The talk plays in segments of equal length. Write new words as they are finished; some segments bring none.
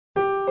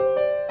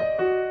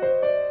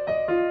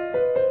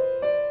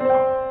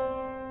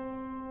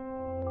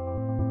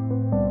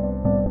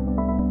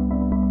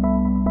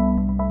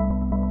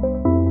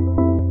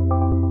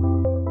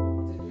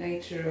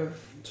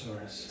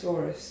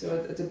Taurus.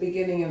 So at the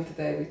beginning of the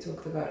day we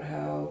talked about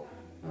how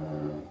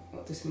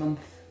what this month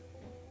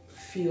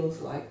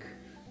feels like,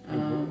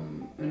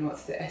 and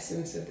what's the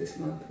essence of this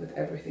month, with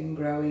everything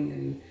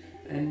growing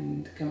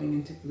and coming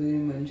into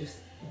bloom and just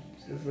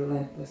sort of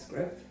relentless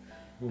growth,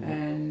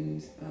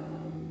 and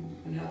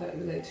how that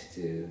relates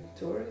to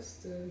Taurus,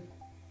 the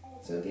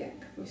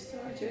zodiac. We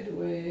started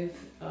with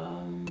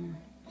some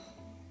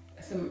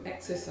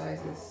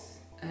exercises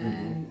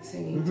and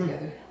singing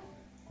together.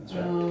 That's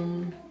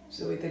right.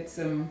 So we did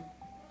some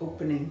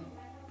opening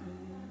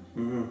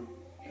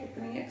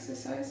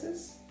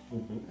exercises.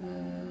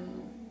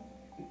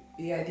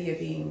 The idea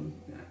being,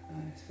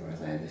 as far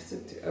as I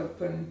understood, to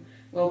open,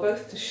 well,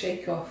 both to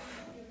shake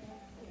off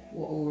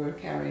what we were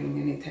carrying,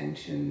 any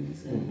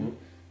tensions, and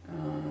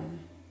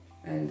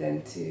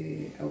then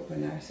to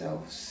open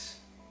ourselves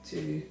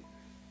to,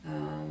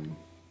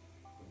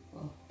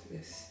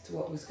 to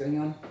what was going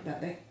on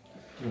that day.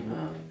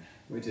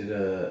 We did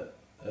a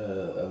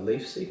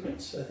leaf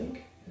sequence, I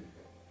think.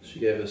 She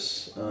gave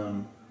us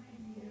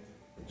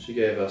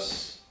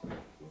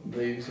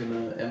leaves in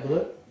an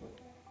envelope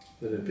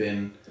that had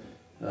been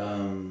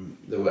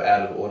that were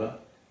out of order,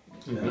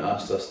 and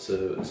asked us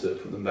to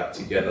put them back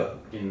together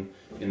in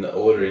the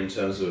order in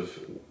terms of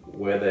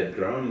where they'd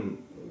grown,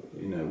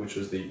 and which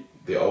was the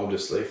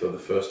oldest leaf, or the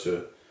first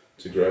to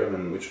grow,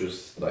 and which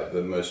was like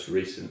the most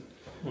recent.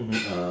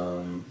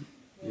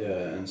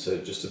 And so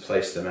just to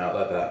place them out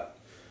like that,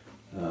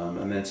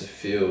 and then to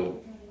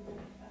feel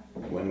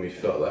when we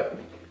felt like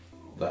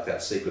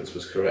that sequence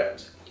was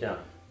correct. It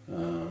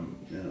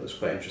was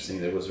quite interesting.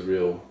 There was a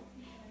real,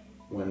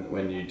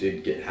 when you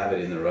did have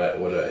it in the right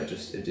order, it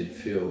did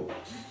feel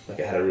like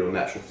it had a real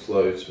natural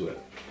flow to it.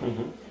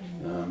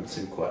 It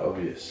seemed quite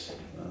obvious,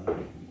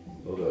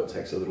 although it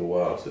takes a little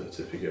while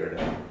to figure it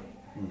out.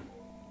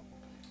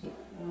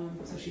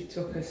 So she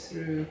took us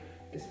through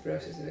this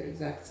process of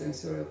exact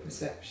sensorial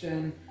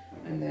perception,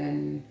 and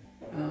then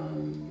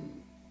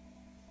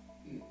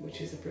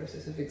which is a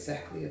process of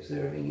exactly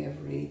observing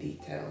every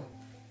detail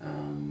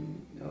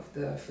of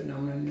the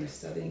phenomenon you're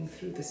studying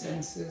through the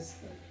senses,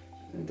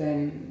 and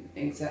then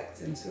exact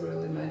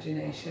sensorial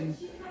imagination,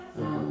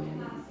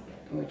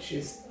 which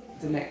is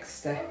the next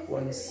step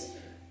once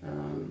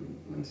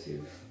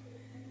you've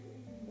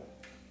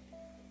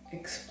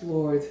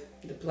explored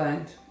the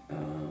plant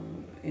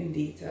in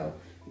detail.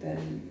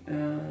 Then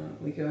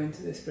we go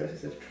into this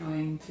process of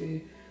trying to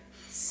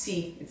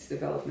see its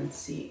development,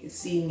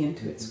 seeing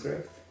into its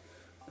growth,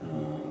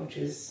 which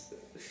is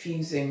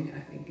fusing, I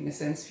think, in a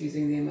sense,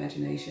 fusing the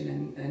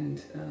imagination and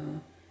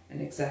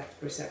an exact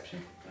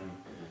perception.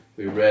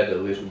 We read a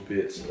little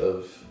bit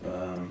of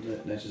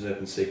Nature's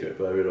Open Secret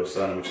by Rudolf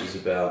Steiner, which is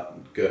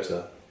about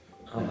Goethe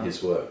and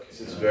his work.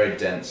 It's very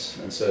dense,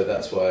 and so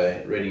that's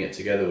why reading it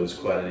together was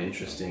quite an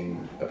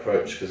interesting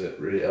approach, because it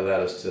really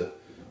allowed us to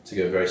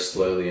go very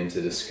slowly and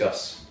to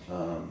discuss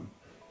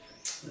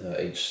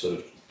each sort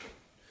of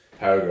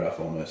paragraph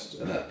almost,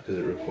 and that because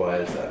it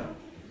requires that.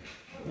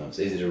 It's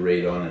easy to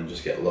read on and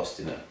just get lost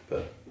in it,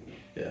 but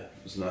yeah,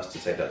 it was nice to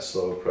take that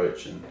slow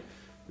approach and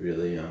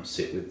really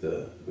sit with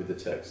the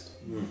text.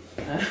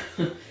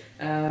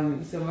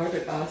 So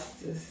Margaret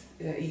asked us,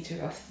 each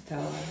of us to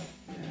tell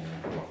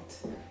what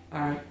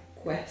our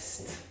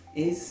quest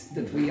is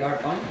that we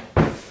are on.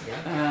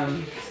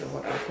 So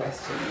what our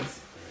question is.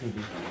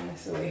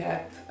 So we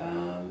had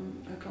a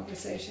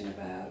conversation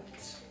about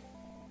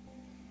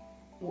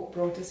what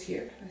brought us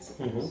here, I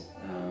suppose.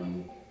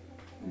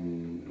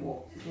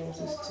 What brought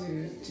us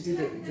to do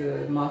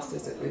the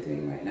masters that we're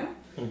doing right now,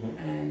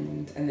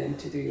 and then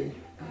to do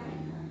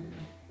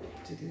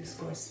this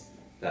course.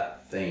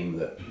 That theme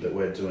that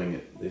we're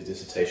doing these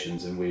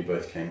dissertations, and we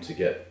both came to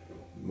get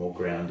more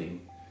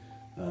grounding.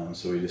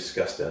 So we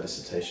discussed our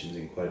dissertations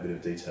in quite a bit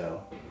of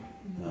detail,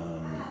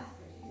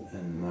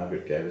 and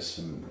Margaret gave us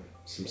some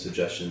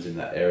suggestions in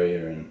that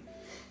area, and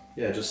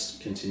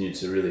just continued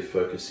to really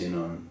focus in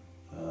on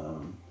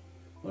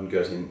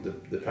Goethean,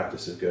 the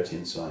practice of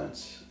Goethean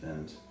science,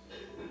 and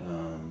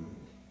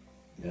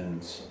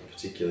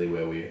particularly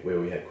where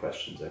we had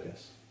questions, I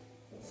guess.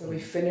 So we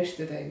finished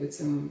the day with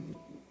some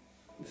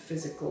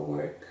physical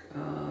work,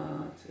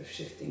 sort of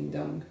shifting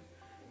dung,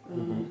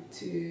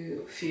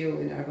 to feel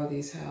in our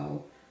bodies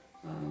how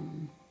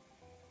the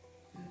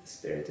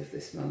spirit of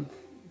this month,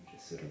 which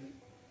is sort of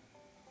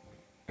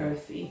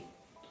earthy,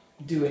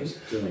 doing.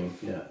 Just doing,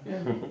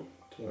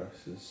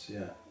 Taurus is,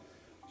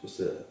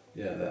 just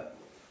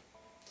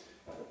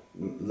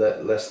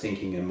that less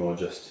thinking and more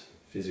just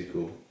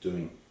physical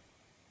doing.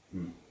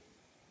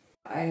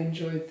 I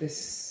enjoyed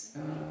this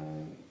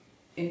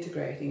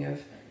integrating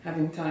of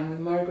having time with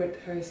Margaret,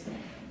 her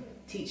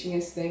teaching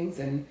us things,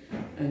 and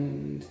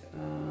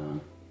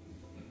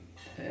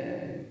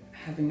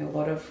having a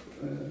lot of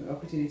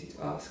opportunity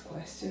to ask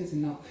questions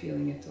and not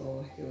feeling it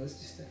all like it was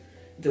just a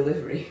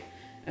delivery,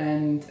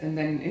 and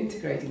then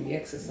integrating the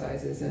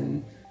exercises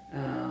and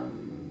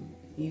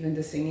even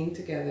the singing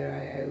together.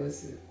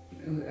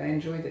 I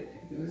enjoyed it.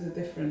 It was a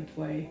different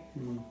way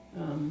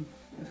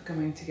of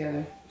coming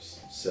together.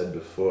 Said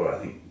before, I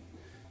think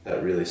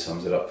that really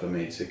sums it up for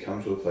me, to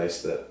come to a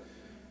place that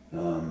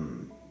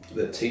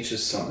that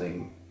teaches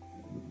something,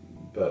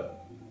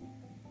 but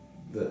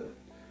that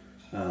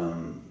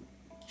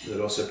that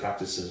also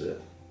practices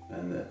it,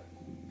 and that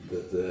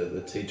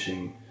the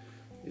teaching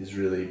is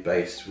really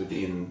based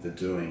within the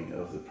doing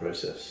of the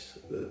process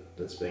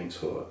that's being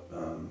taught.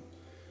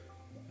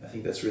 I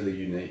think that's really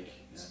unique.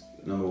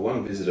 Number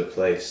one, visit a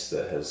place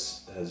that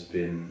has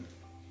been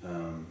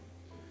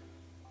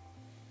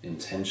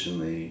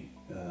intentionally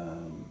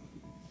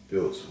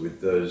built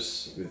with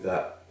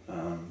that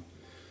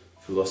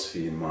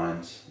philosophy in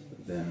mind.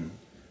 Then,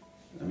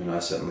 I mean, I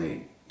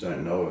certainly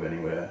don't know of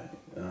anywhere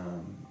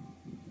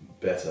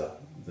better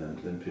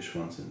than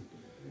Pishwanton.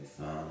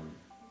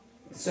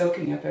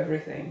 Soaking up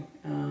everything.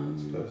 It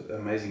was an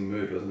amazing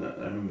mood, wasn't it?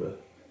 I remember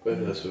both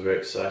of us were very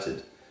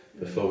excited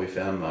before we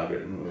found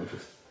Margaret, and we were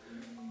just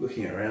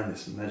looking around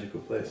this magical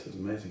place. It was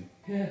amazing.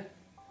 Yeah.